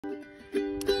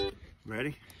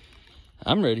Ready?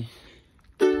 I'm ready.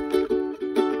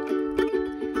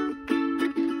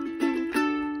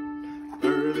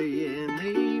 Early in the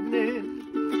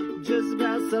evening, just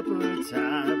about supper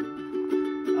time,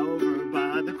 over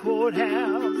by the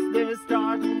courthouse, they're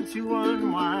starting to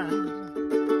unwind.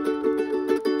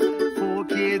 4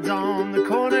 kids on the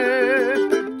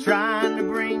corner, trying to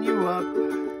bring you up.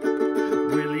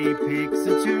 Willie picks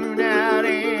a tune out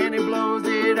and he blows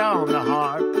it on the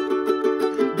harp.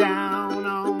 Down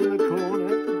on the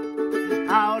corner,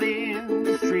 out in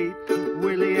the street,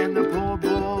 Willie and the poor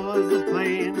boys are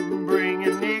playing, bring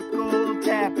a nickel,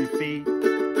 tap your feet.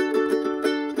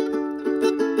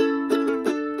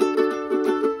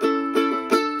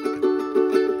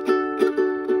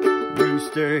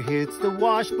 Rooster hits the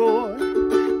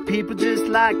washboard, people just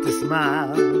like to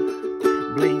smile.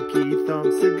 Blinky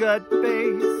thumps a gut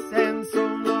bass and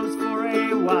solos for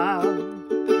a while.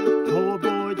 Poor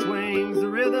boy twings the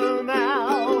rhythm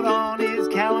out on his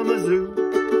Kalamazoo.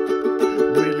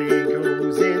 Willie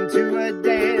goes into a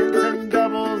dance and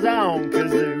doubles on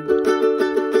kazoo.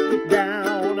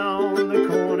 Down on the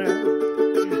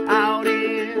corner, out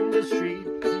in the street,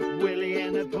 Willie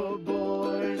and the poor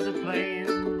boys are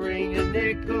playing, bring a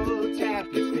nickel, tap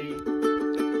your feet.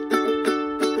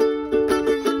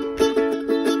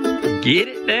 Get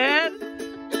it, Dad?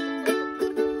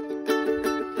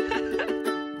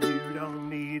 You don't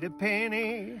need a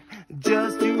penny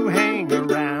just to hang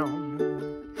around,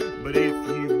 but if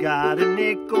you've got a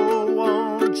nickel,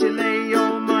 won't you lay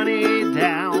your money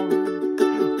down?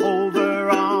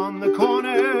 Over on the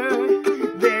corner,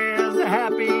 there's a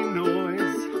happy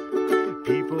noise.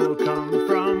 People come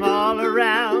from all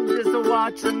around just to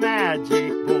watch the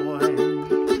magic boy.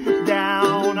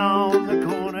 Down on the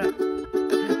corner,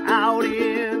 out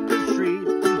in the street,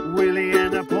 Willie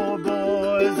and the poor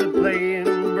boys are playing,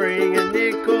 bring a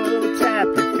nickel, tap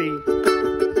your feet.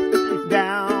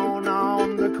 Down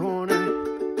on the corner,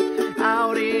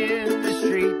 out in the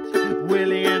street,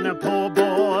 Willie and the poor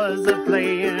boys are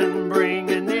playing, bring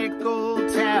a nickel,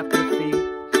 tap your feet.